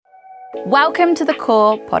Welcome to the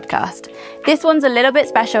Core podcast. This one's a little bit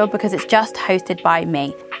special because it's just hosted by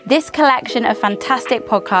me. This collection of fantastic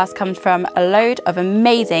podcasts comes from a load of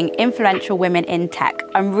amazing, influential women in tech.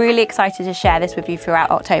 I'm really excited to share this with you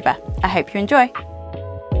throughout October. I hope you enjoy.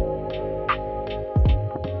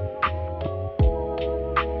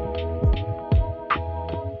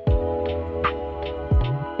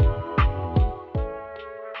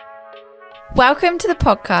 Welcome to the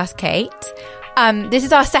podcast, Kate. This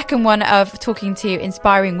is our second one of talking to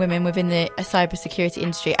inspiring women within the cybersecurity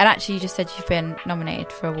industry. And actually, you just said you've been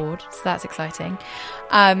nominated for an award, so that's exciting.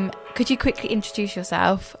 Could you quickly introduce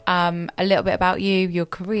yourself, a little bit about you, your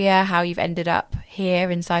career, how you've ended up here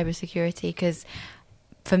in cybersecurity? Because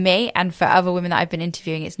for me and for other women that I've been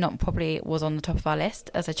interviewing, it's not probably was on the top of our list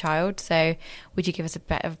as a child. So would you give us a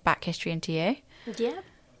bit of back history into you? Yeah.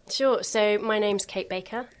 Sure. So my name's Kate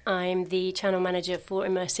Baker. I'm the channel manager for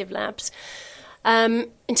Immersive Labs.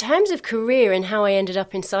 In terms of career and how I ended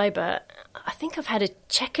up in cyber, I think I've had a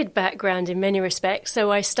checkered background in many respects.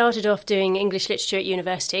 So I started off doing English literature at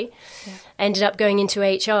university, ended up going into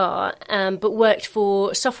HR, but worked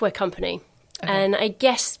for a software company. Okay. And I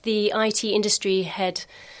guess the IT industry had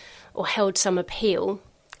or held some appeal.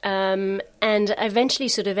 And eventually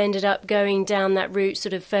sort of ended up going down that route,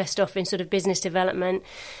 sort of first off in sort of business development,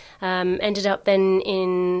 ended up then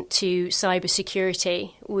into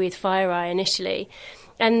cybersecurity with FireEye initially.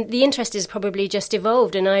 And the interest has probably just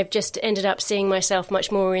evolved, and I've just ended up seeing myself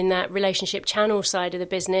much more in that relationship channel side of the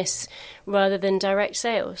business rather than direct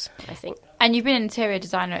sales, I think. And you've been an interior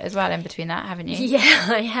designer as well in between that, haven't you? Yeah,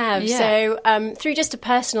 I have. Yeah. So through just a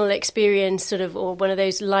personal experience sort of, or one of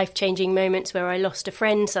those life-changing moments where I lost a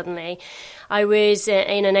friend suddenly, I was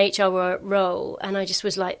in an HR role and I just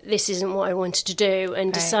was like, this isn't what I wanted to do,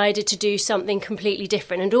 and decided to do something completely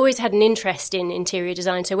different, and always had an interest in interior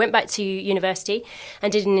design. So I went back to university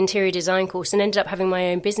and did an interior design course and ended up having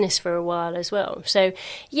my own business for a while as well. So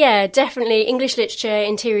yeah, definitely English literature,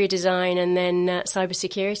 interior design, and then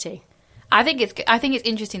cybersecurity. I think it's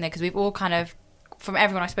interesting though, because we've all kind of, from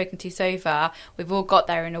everyone I've spoken to so far, we've all got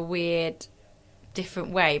there in a weird,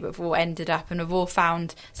 different way, but we've all ended up and we've all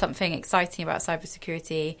found something exciting about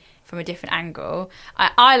cybersecurity from a different angle.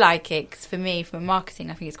 I like it because for me, from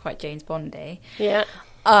marketing, I think it's quite James Bondy. Yeah.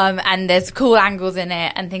 And there's cool angles in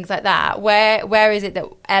it and things like that. Where is it that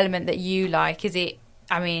element that you like? Is it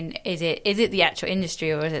the actual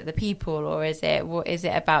industry, or is it the people, or is it what is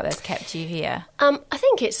it about that's kept you here?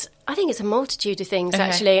 I think it's a multitude of things,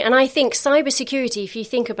 actually. And I think cybersecurity, if you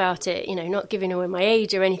think about it, not giving away my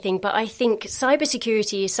age or anything, but I think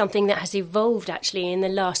cybersecurity is something that has evolved actually in the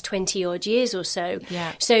last 20 odd years or so.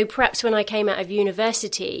 Yeah. So perhaps when I came out of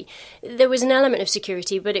university, there was an element of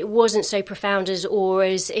security, but it wasn't so profound as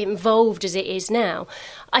involved as it is now.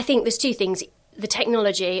 I think there's two things. The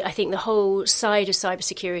technology, I think the whole side of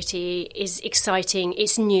cybersecurity is exciting,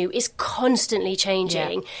 it's new, it's constantly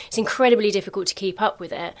changing. Yeah. It's incredibly difficult to keep up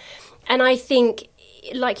with it. And I think,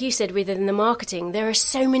 like you said, within the marketing, there are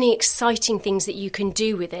so many exciting things that you can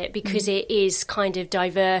do with it because it is kind of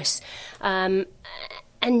diverse and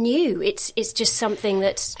new. It's just something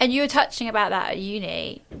that's... And you were touching about that at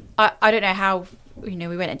uni. I don't know how, we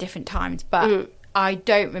went at different times, but I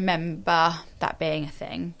don't remember that being a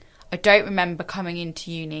thing. I don't remember coming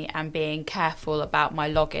into uni and being careful about my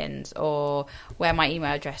logins or where my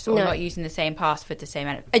email address, or not using the same password, the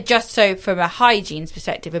same... Just so from a hygiene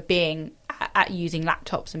perspective of being at using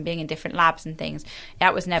laptops and being in different labs and things,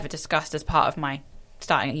 that was never discussed as part of my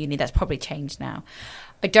starting at uni. That's probably changed now.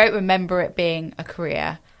 I don't remember it being a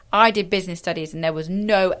career. I did business studies and there was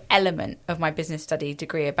no element of my business study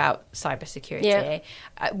degree about cybersecurity. Yeah.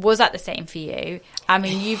 Was that the same for you? I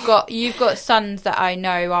mean, you've got sons that I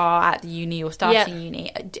know are at the uni or starting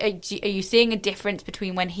uni. Are you seeing a difference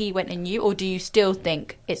between when he went and you, or do you still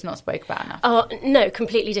think it's not spoke about enough? Oh, no,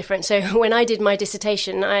 completely different. So when I did my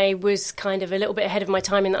dissertation, I was kind of a little bit ahead of my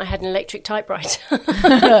time in that I had an electric typewriter.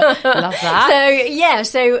 Love that.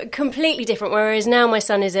 So completely different. Whereas now my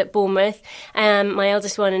son is at Bournemouth, my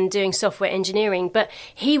eldest one, and doing software engineering, but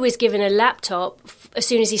he was given a laptop as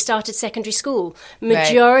soon as he started secondary school.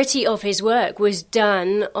 Majority of his work was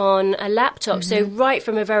done on a laptop. So right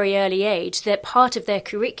from a very early age, that part of their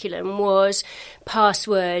curriculum was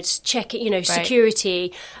passwords,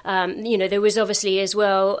 security. There was obviously as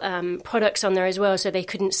well products on there as well, so they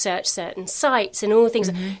couldn't search certain sites and all things.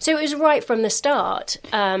 So it was right from the start.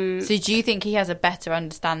 So do you think he has a better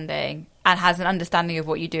understanding and has an understanding of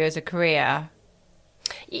what you do as a career?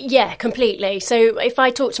 Yeah, completely. So if I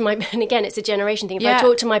talk to and again, it's a generation thing. If I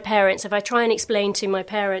talk to my parents, if I try and explain to my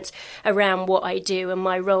parents around what I do and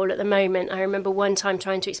my role at the moment, I remember one time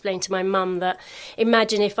trying to explain to my mum that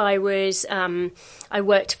imagine if I was, I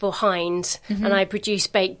worked for Heinz and I produce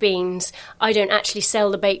baked beans. I don't actually sell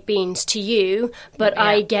the baked beans to you, but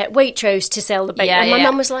I get Waitrose to sell the baked beans. And my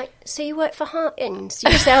mum was like, so you work for Heinz,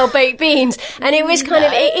 you sell baked beans. And it was kind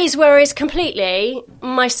of, it is, whereas completely,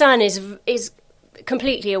 my son is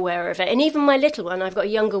completely aware of it. And even my little one, I've got a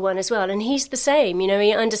younger one as well, and he's the same.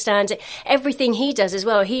 He understands it. Everything he does as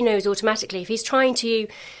well, he knows automatically. If he's trying to,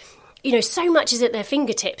 so much is at their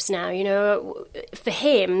fingertips now. For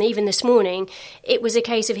him, even this morning, it was a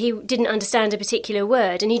case of he didn't understand a particular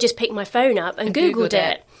word, and he just picked my phone up and Googled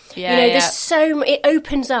it. There's so it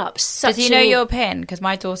opens up such. Does he know your PIN? Because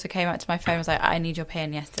my daughter came up to my phone and was like, "I need your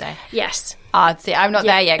PIN" yesterday. Yes. See, I'm not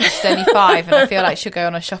there yet because she's only 5, and I feel like she'll go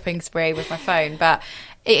on a shopping spree with my phone. But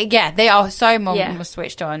they are so more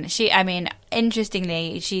switched on.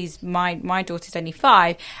 Interestingly, she's my daughter's only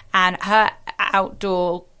 5, and her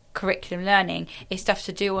outdoor curriculum learning is stuff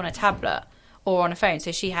to do on a tablet or on a phone.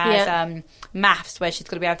 So she has maths where she's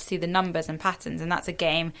got to be able to see the numbers and patterns, and that's a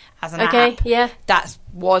game as an app. That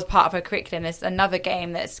was part of her curriculum. There's another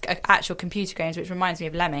game that's actual computer games, which reminds me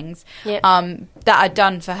of Lemmings, that are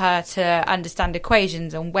done for her to understand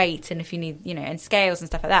equations and weight, and if you need, and scales and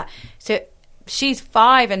stuff like that. So she's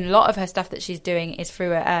 5, and a lot of her stuff that she's doing is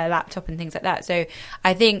through a laptop and things like that. So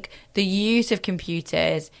I think the use of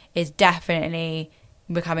computers is definitely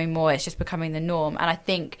becoming more, it's just becoming the norm. And I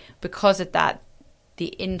think because of that, the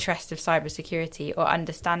interest of cybersecurity or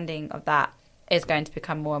understanding of that is going to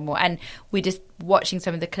become more and more. And we're just watching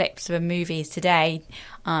some of the clips of movies today,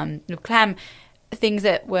 Clem, things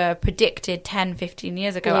that were predicted 10, 15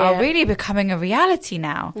 years ago are really becoming a reality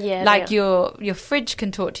now. Like your fridge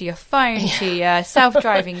can talk to your phone, to your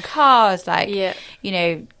self-driving cars,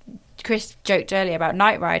 Chris joked earlier about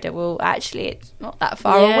Knight Rider. Well, actually, it's not that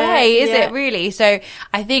far away, is it really? So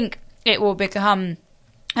I think it will become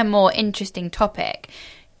a more interesting topic.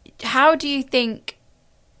 How do you think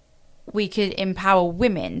we could empower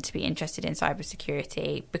women to be interested in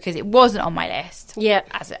cybersecurity? Because it wasn't on my list.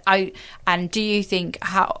 And do you think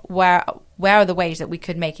where are the ways that we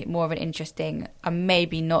could make it more of an interesting and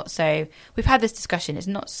maybe not so? We've had this discussion. It's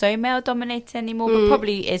not so male dominated anymore, but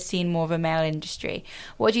probably is seen more of a male industry.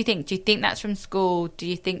 What do you think? Do you think that's from school? Do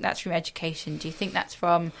you think that's from education? Do you think that's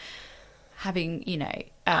from having,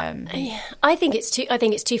 I think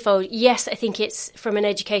it's twofold. Yes, I think it's from an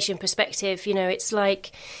education perspective. It's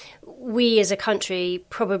like we as a country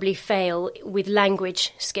probably fail with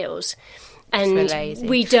language skills. And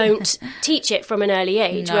we don't teach it from an early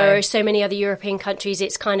age, whereas so many other European countries,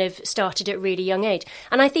 it's kind of started at a really young age.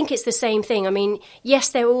 And I think it's the same thing. Yes,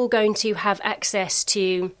 they're all going to have access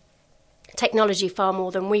to technology far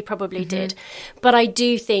more than we probably did. But I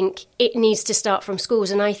do think it needs to start from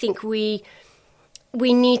schools. And I think we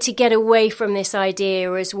need to get away from this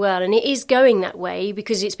idea as well. And it is going that way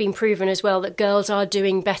because it's been proven as well that girls are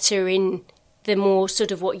doing better in the more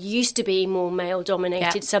sort of what used to be more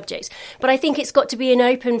male-dominated subjects. But I think it's got to be an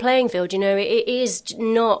open playing field. It is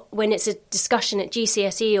not when it's a discussion at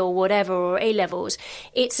GCSE or whatever or A-levels.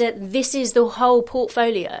 It's this is the whole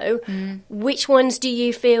portfolio. Which ones do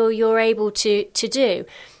you feel you're able to do?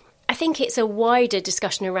 I think it's a wider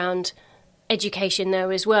discussion around education,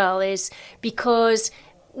 though, as well, is because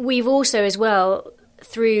we've also as well,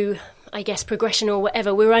 through I guess, progression or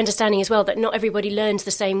whatever, we're understanding as well that not everybody learns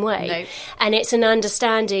the same way. No. And it's an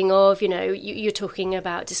understanding of, you're talking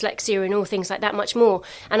about dyslexia and all things like that much more.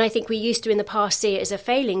 And I think we used to in the past see it as a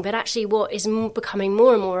failing, but actually what is becoming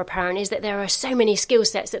more and more apparent is that there are so many skill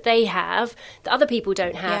sets that they have that other people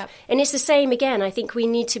don't have. Yeah. And it's the same again. I think we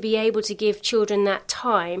need to be able to give children that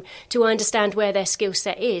time to understand where their skill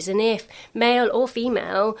set is. And if male or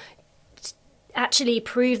female actually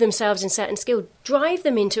prove themselves in certain skill, drive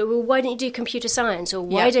them into, well, why don't you do computer science? Or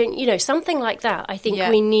why don't, something like that. I think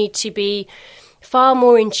we need to be far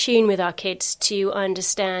more in tune with our kids to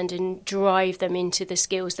understand and drive them into the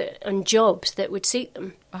skills and jobs that would suit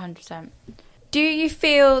them. 100%. Do you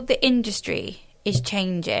feel the industry is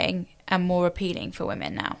changing and more appealing for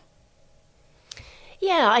women now?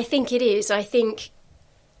 Yeah, I think it is. I think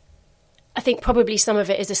probably some of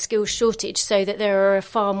it is a skills shortage, so that there are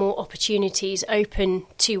far more opportunities open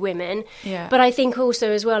to women. Yeah. But I think also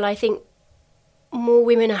as well, I think more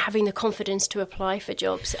women are having the confidence to apply for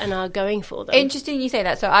jobs and are going for them. Interesting you say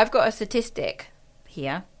that. So I've got a statistic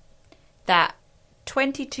here that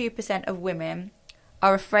 22% of women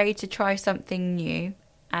are afraid to try something new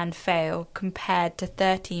and fail compared to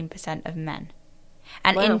 13% of men.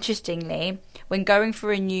 And Wow. interestingly, when going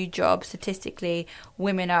for a new job, statistically,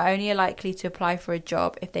 women are only likely to apply for a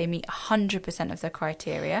job if they meet 100% of the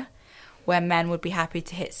criteria, where men would be happy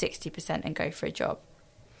to hit 60% and go for a job.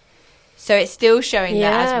 So it's still showing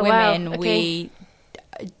that as women, wow. Okay. we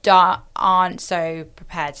aren't so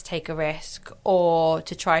prepared to take a risk or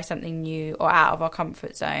to try something new or out of our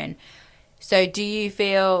comfort zone. So do you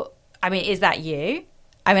feel, I mean, is that you?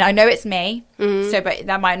 I mean, I know it's me, so but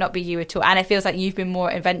that might not be you at all. And it feels like you've been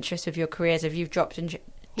more adventurous with your careers, if you've dropped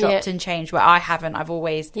and changed, where I haven't. I've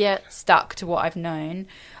always stuck to what I've known.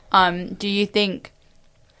 Do you think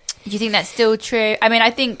that's still true? I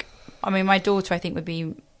mean, my daughter, I think, would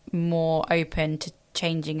be more open to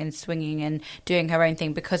changing and swinging and doing her own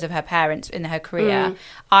thing because of her parents in her career.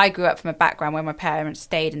 I grew up from a background where my parents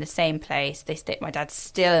stayed in the same place. My dad's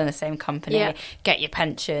still in the same company. Get your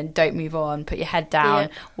pension, don't move on, put your head down,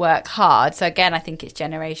 work hard. So again, I think it's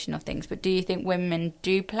generational things. But do you think women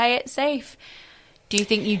do play it safe? Do you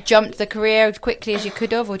think you jumped the career as quickly as you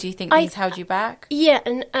could have, or do you think things held you back? Yeah,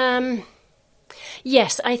 and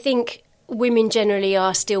yes, I think women generally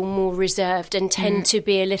are still more reserved and tend to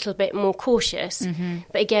be a little bit more cautious.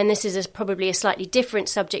 But again, this is probably a slightly different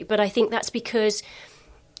subject, but I think that's because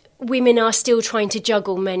women are still trying to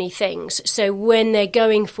juggle many things. So when they're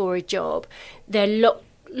going for a job, they're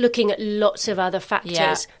looking at lots of other factors.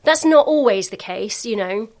 Yeah. That's not always the case, you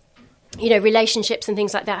know, relationships and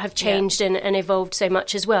things like that have changed and evolved so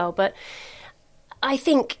much as well. But I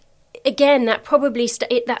think, again, that probably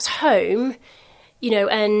that's home.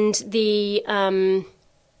 And the,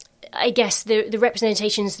 I guess the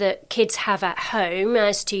representations that kids have at home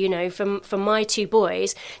as to, from my two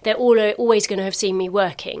boys, they're always going to have seen me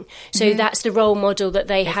working. So that's the role model that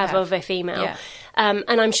they have of a female. Yeah.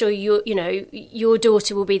 And I'm sure your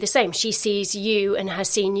daughter will be the same. She sees you and has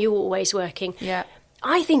seen you always working. Yeah.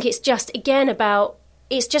 I think it's just, again,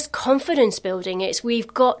 it's just confidence building.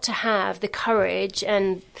 We've got to have the courage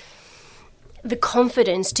and the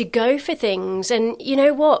confidence to go for things. And you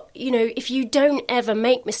know what? If you don't ever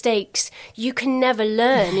make mistakes, you can never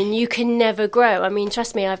learn and you can never grow. I mean,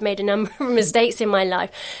 trust me, I've made a number of mistakes in my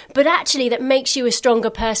life, but actually that makes you a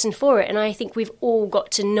stronger person for it. And I think we've all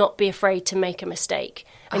got to not be afraid to make a mistake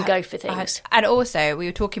and go for things. And also, we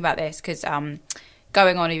were talking about this because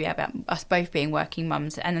going on about us both being working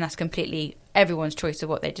mums, and then that's completely everyone's choice of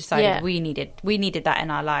what they decided. Yeah. We needed that in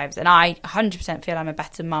our lives, and I 100% feel I'm a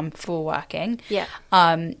better mum for working. Yeah.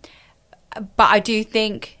 But I do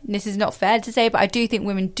think, this is not fair to say, but I do think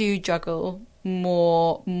women do juggle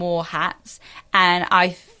more hats, and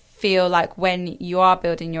I feel like when you are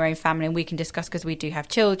building your own family, and we can discuss because we do have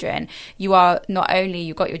children, you are not only,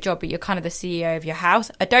 you've got your job, but you're kind of the CEO of your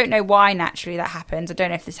house. I don't know why naturally that happens. I don't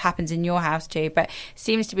know if this happens in your house too, but it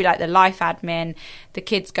seems to be like the life admin, the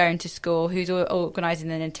kids going to school, who's organising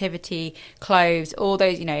the nativity, clothes, all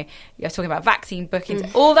those, you're talking about vaccine bookings,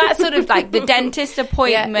 all that sort of like the dentist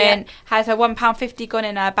appointment, has her £1.50 gone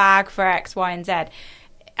in her bag for X, Y and Z.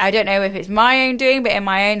 I don't know if it's my own doing, but in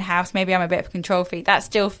my own house, maybe I'm a bit of a control freak. That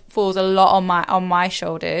still falls a lot on my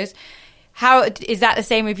shoulders. How is that the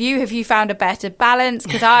same with you? Have you found a better balance?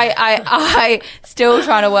 Because I still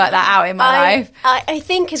trying to work that out in my life. I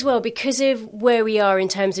think as well, because of where we are in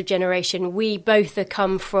terms of generation, we both have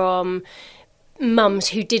come from mums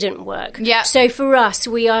who didn't work. Yeah. So for us,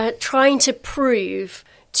 we are trying to prove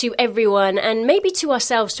to everyone and maybe to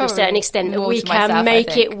ourselves to a certain extent that we can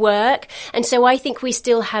make it work. And so I think we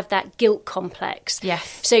still have that guilt complex.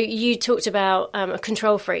 Yes. So you talked about a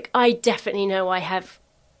control freak. I definitely know I have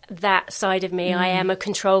that side of me. I am a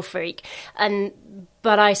control freak.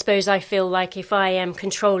 But I suppose I feel like if I am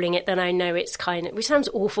controlling it, then I know it's which sounds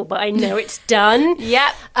awful, but I know it's done.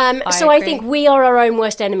 Yep. So I think we are our own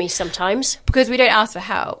worst enemies sometimes. Because we don't ask for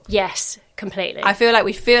help. Yes. Completely. I feel like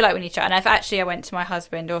we need to. And if actually I went to my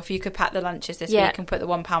husband, or if you could pack the lunches this week and put the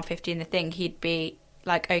 £1.50 in the thing, he'd be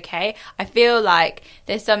like, okay. I feel like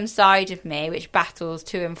there's some side of me which battles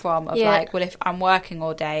to and from of like, well, if I'm working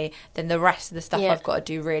all day, then the rest of the stuff I've got to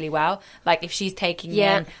do really well. Like if she's taking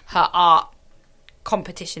in her art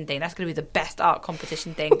competition thing, that's going to be the best art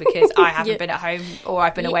competition thing because I haven't been at home or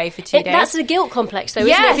I've been away for 2 days. That's the guilt complex though,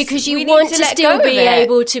 isn't it? Because you want to still be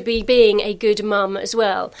able to be being a good mum as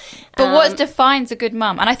well. But what defines a good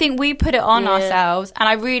mum? And I think we put it on ourselves, and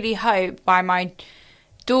I really hope by my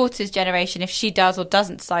daughter's generation, if she does or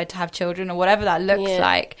doesn't decide to have children or whatever that looks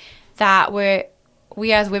like, that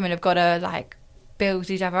we as women have got to like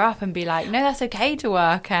build each other up and be like, no, that's okay to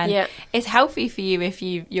work, and it's healthy for you if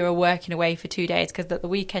you're working away for 2 days because at the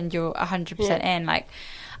weekend you're 100% in. Like,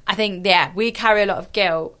 I think we carry a lot of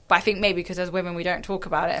guilt, but I think maybe because as women we don't talk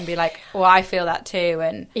about it and be like, well, I feel that too,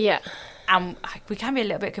 and and we can be a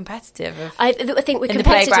little bit competitive. I think we're in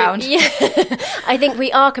competitive. The playground. Yeah. I think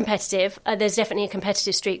we are competitive. There's definitely a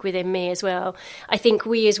competitive streak within me as well. I think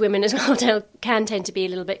we as women as well can tend to be a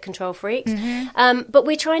little bit control freaks. But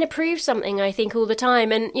we're trying to prove something, I think, all the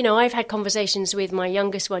time. And, I've had conversations with my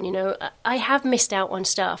youngest one, I have missed out on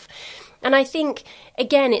stuff. And I think,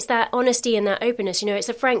 again, it's that honesty and that openness. It's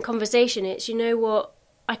a frank conversation. It's, what,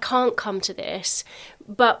 I can't come to this,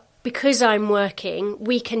 but because I'm working,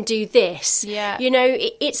 we can do this. Yeah.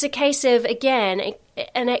 It's a case of, again,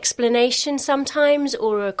 an explanation sometimes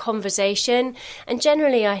or a conversation. And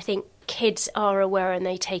generally, I think kids are aware and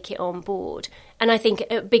they take it on board. And I think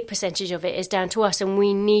a big percentage of it is down to us, and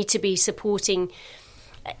we need to be supporting.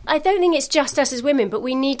 I don't think it's just us as women, but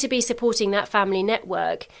we need to be supporting that family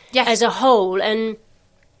network as a whole. And,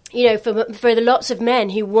 for the lots of men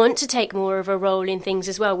who want to take more of a role in things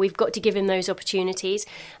as well, we've got to give them those opportunities.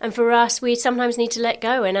 And for us, we sometimes need to let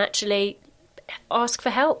go and actually ask for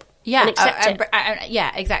help. Yeah, and accept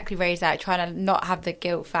it. Exactly. Raise that, trying to not have the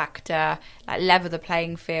guilt factor, like level the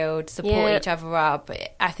playing field, support each other up.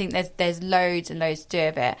 I think there's loads and loads to do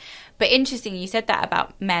of it. But interesting, you said that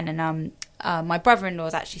about men, and my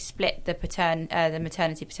brother-in-law's actually split the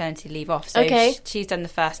maternity-paternity leave off. So she's done the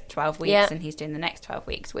first 12 weeks and he's doing the next 12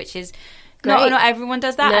 weeks, which is not everyone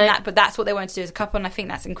does that, but that's what they want to do as a couple, and I think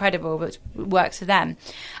that's incredible, but it works for them.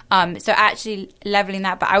 So actually levelling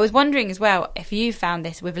that. But I was wondering as well if you found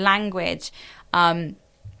this with language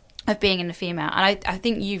of being in a female, and I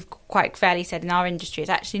think you've quite fairly said in our industry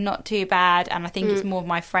it's actually not too bad, and I think it's more of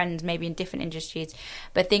my friends maybe in different industries,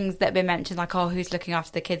 but things that have been mentioned like, who's looking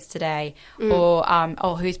after the kids today, or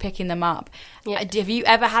who's picking them up. Have you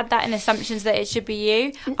ever had that in assumptions that it should be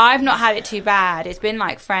you? I've not had it too bad. It's been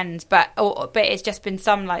like friends, but it's just been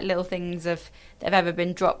some like little things that have ever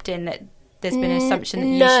been dropped in that there's been an assumption that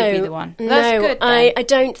you should be the one. That's good then.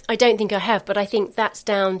 I don't think I have, but I think that's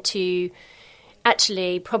down to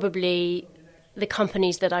actually probably the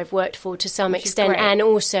companies that I've worked for to some extent, and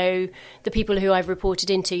also the people who I've reported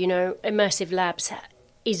into. Immersive Labs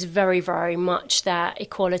is very, very much that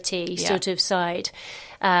equality sort of side.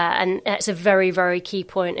 And that's a very, very key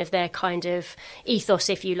point of their kind of ethos,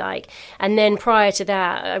 if you like. And then prior to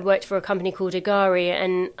that, I worked for a company called Agari,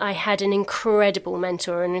 and I had an incredible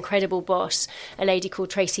mentor, an incredible boss, a lady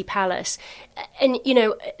called Tracy Palace. And,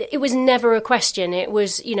 it was never a question. It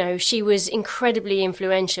was, she was incredibly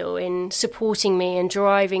influential in supporting me and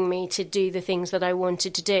driving me to do the things that I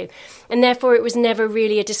wanted to do. And therefore, it was never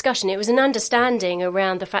really a discussion. It was an understanding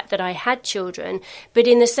around the fact that I had children, but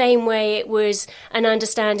in the same way, it was an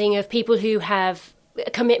understanding of people who have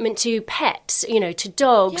a commitment to pets, to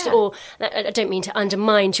dogs, or I don't mean to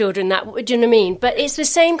undermine children, do you know what I mean? But it's the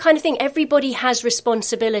same kind of thing. Everybody has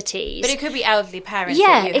responsibilities. But it could be elderly parents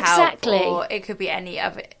that you exactly. help, or it could be any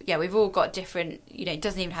other. Yeah, we've all got different, it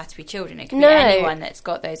doesn't even have to be children. It could be anyone that's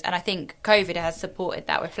got those. And I think COVID has supported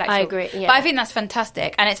that with flexible. I agree, yeah. But I think that's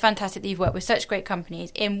fantastic. And it's fantastic that you've worked with such great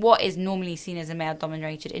companies in what is normally seen as a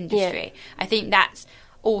male-dominated industry. I think that's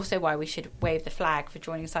also why we should wave the flag for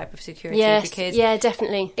joining cybersecurity, because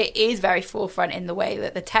definitely it is very forefront in the way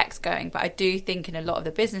that the tech's going, but I do think in a lot of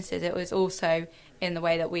the businesses it was also in the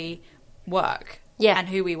way that we work and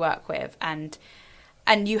who we work with, and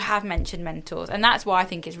you have mentioned mentors, and that's why I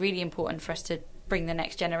think it's really important for us to bring the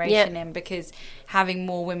next generation in, because having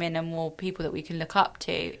more women and more people that we can look up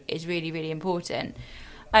to is really, really important.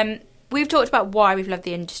 We've talked about why we've loved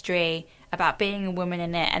the industry, about being a woman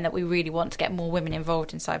in it, and that we really want to get more women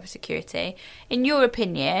involved in cybersecurity. In your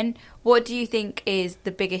opinion, what do you think is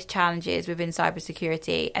the biggest challenges within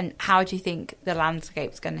cybersecurity, and how do you think the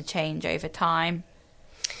landscape is going to change over time?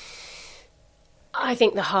 I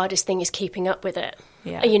think the hardest thing is keeping up with it.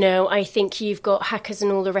 Yeah. I think you've got hackers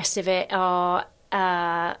and all the rest of it are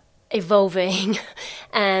evolving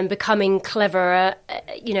and becoming cleverer,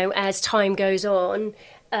 as time goes on.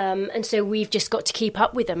 And so we've just got to keep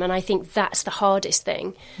up with them. And I think that's the hardest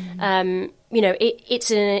thing.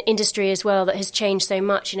 It's an industry as well that has changed so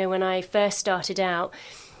much. When I first started out,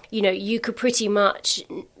 you pretty much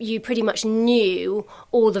knew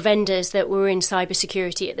all the vendors that were in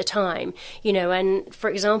cybersecurity at the time, and for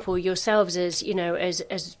example, yourselves as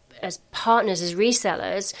partners, as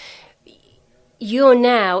resellers, you're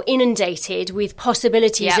now inundated with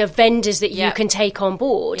possibilities of vendors that you can take on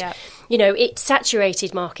board. Yep. It's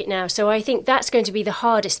saturated market now. So I think that's going to be the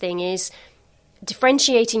hardest thing, is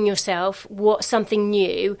differentiating yourself, what's something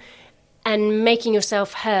new, and making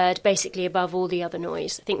yourself heard basically above all the other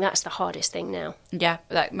noise. I think that's the hardest thing now. Yeah,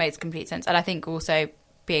 that makes complete sense. And I think also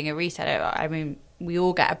being a reseller, I mean, we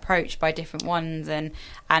all get approached by different ones, and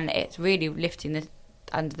it's really lifting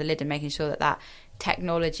under the lid and making sure that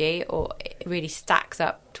technology, or it really stacks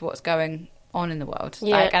up to what's going on in the world.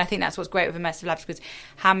 Yeah. And I think that's what's great with Immersive Labs, because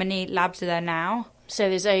how many labs are there now? So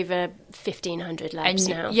there's over 1,500 labs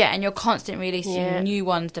now. Yeah, and you're constantly releasing new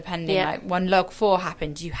ones depending. Like when Log 4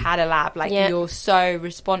 happened, you had a lab. Like you're so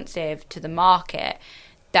responsive to the market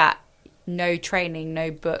that no training,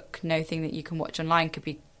 no book, no thing that you can watch online could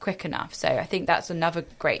be quick enough. So I think that's another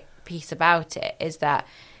great piece about it, is that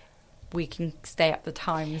we can stay up the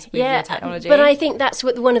times with the technology. But I think that's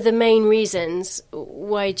one of the main reasons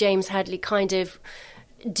why James Hadley kind of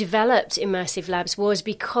developed Immersive Labs, was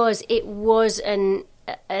because it was an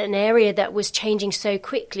area that was changing so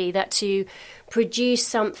quickly that to produce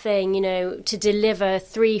something, to deliver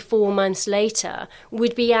 3-4 months later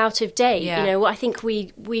would be out of date. I think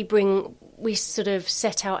we sort of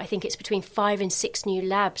set out, I think it's between 5 and 6 new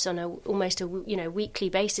labs on almost a weekly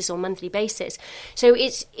basis or monthly basis. So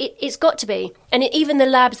it's got to be, and even the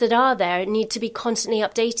labs that are there need to be constantly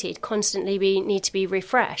updated, need to be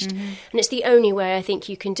refreshed. Mm-hmm. And it's the only way I think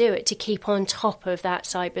you can do it, to keep on top of that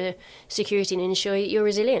cyber security and ensure you're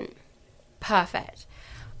resilient. Perfect.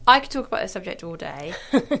 I could talk about this subject all day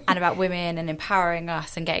and about women and empowering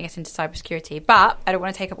us and getting us into cybersecurity, but I don't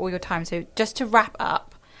want to take up all your time. So just to wrap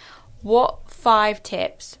up, what 5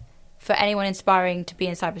 tips for anyone aspiring to be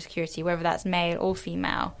in cybersecurity, whether that's male or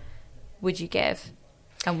female, would you give?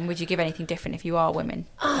 And would you give anything different if you are women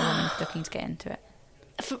looking to get into it?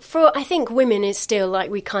 For I think women is still,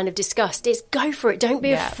 like we kind of discussed, it's go for it. Don't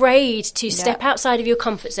be afraid to step outside of your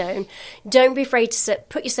comfort zone. Don't be afraid to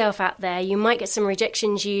put yourself out there. You might get some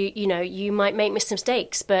rejections. You might make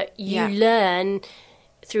mistakes, but you learn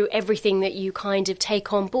through everything that you kind of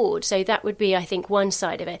take on board. So that would be, I think, one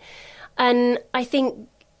side of it. And I think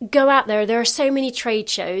go out there. There are so many trade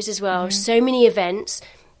shows as well, so many events.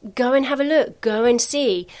 Go and have a look. Go and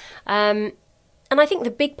see. And I think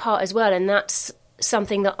the big part as well, and that's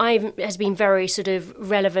something that has been very sort of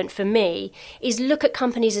relevant for me, is look at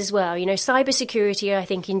companies as well. Cybersecurity, I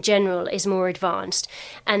think in general, is more advanced,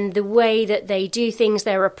 and the way that they do things,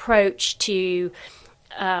 their approach to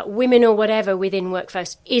women or whatever within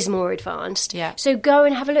workforce is more advanced. Yeah. So go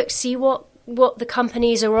and have a look, see what the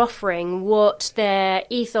companies are offering, what their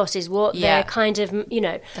ethos is, what their kind of,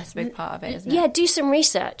 That's a big part of it, isn't it? Yeah, do some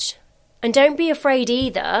research. And don't be afraid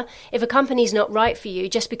either, if a company's not right for you,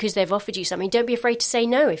 just because they've offered you something, don't be afraid to say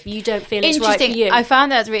no if you don't feel it's right for you. I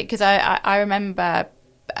found that really, because I remember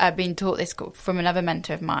being taught this from another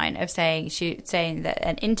mentor of mine, of saying that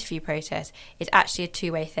an interview process is actually a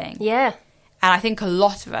two-way thing. Yeah. And I think a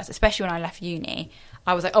lot of us, especially when I left uni,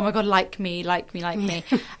 I was like, oh my God, like me.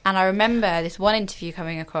 And I remember this one interview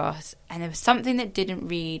coming across, and there was something that didn't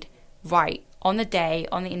read right on the day,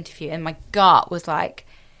 on the interview, and my gut was like,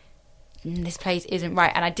 this place isn't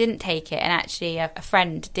right, and I didn't take it. And actually a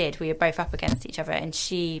friend did. We were both up against each other, and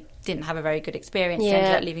she didn't have a very good experience. She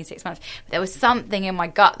ended up leaving 6 months, but there was something in my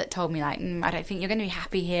gut that told me, like, I don't think you're going to be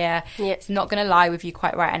happy here. It's not going to lie with you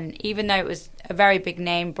quite right. And even though it was a very big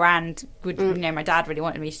name brand, my dad really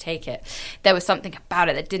wanted me to take it, there was something about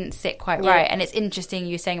it that didn't sit quite right. And it's interesting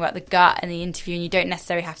you were saying about the gut and the interview, and you don't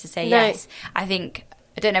necessarily have to say yes. I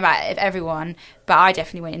don't know about everyone, but I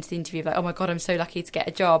definitely went into the interview like, oh my God, I'm so lucky to get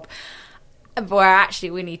a job. Where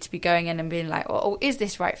actually we need to be going in and being like, oh, is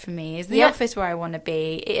this right for me? Is the office where I want to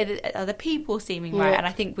be? Are the people seeming right? And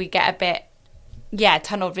I think we get a bit,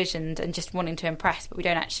 tunnel visioned and just wanting to impress, but we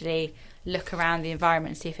don't actually look around the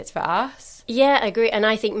environment and see if it's for us. Yeah, I agree. And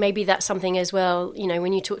I think maybe that's something as well,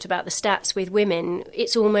 when you talked about the stats with women,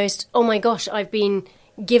 it's almost, oh my gosh, I've been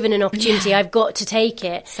given an opportunity, I've got to take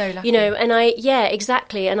it. So lucky. And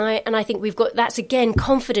exactly. And I think we've got, that's again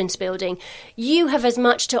confidence building. You have as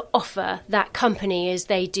much to offer that company as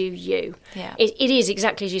they do you. Yeah. It is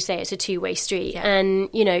exactly as you say, it's a two-way street. Yeah. And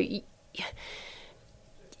you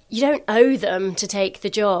don't owe them to take the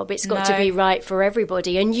job. It's got to be right for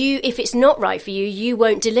everybody. And if it's not right for you, you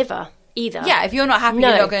won't deliver either. Yeah, if you're not happy,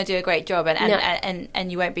 you're not going to do a great job,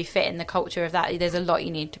 and you won't be fit in the culture of that. There's a lot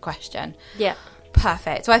you need to question. Yeah.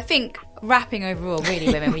 Perfect. So I think, wrapping overall,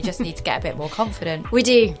 really, women, we just need to get a bit more confident. We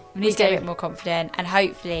do. We need to get a bit more confident, and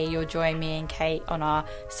hopefully you'll join me and Kate on our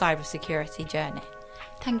cybersecurity journey.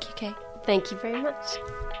 Thank you, Kate. Thank you very much.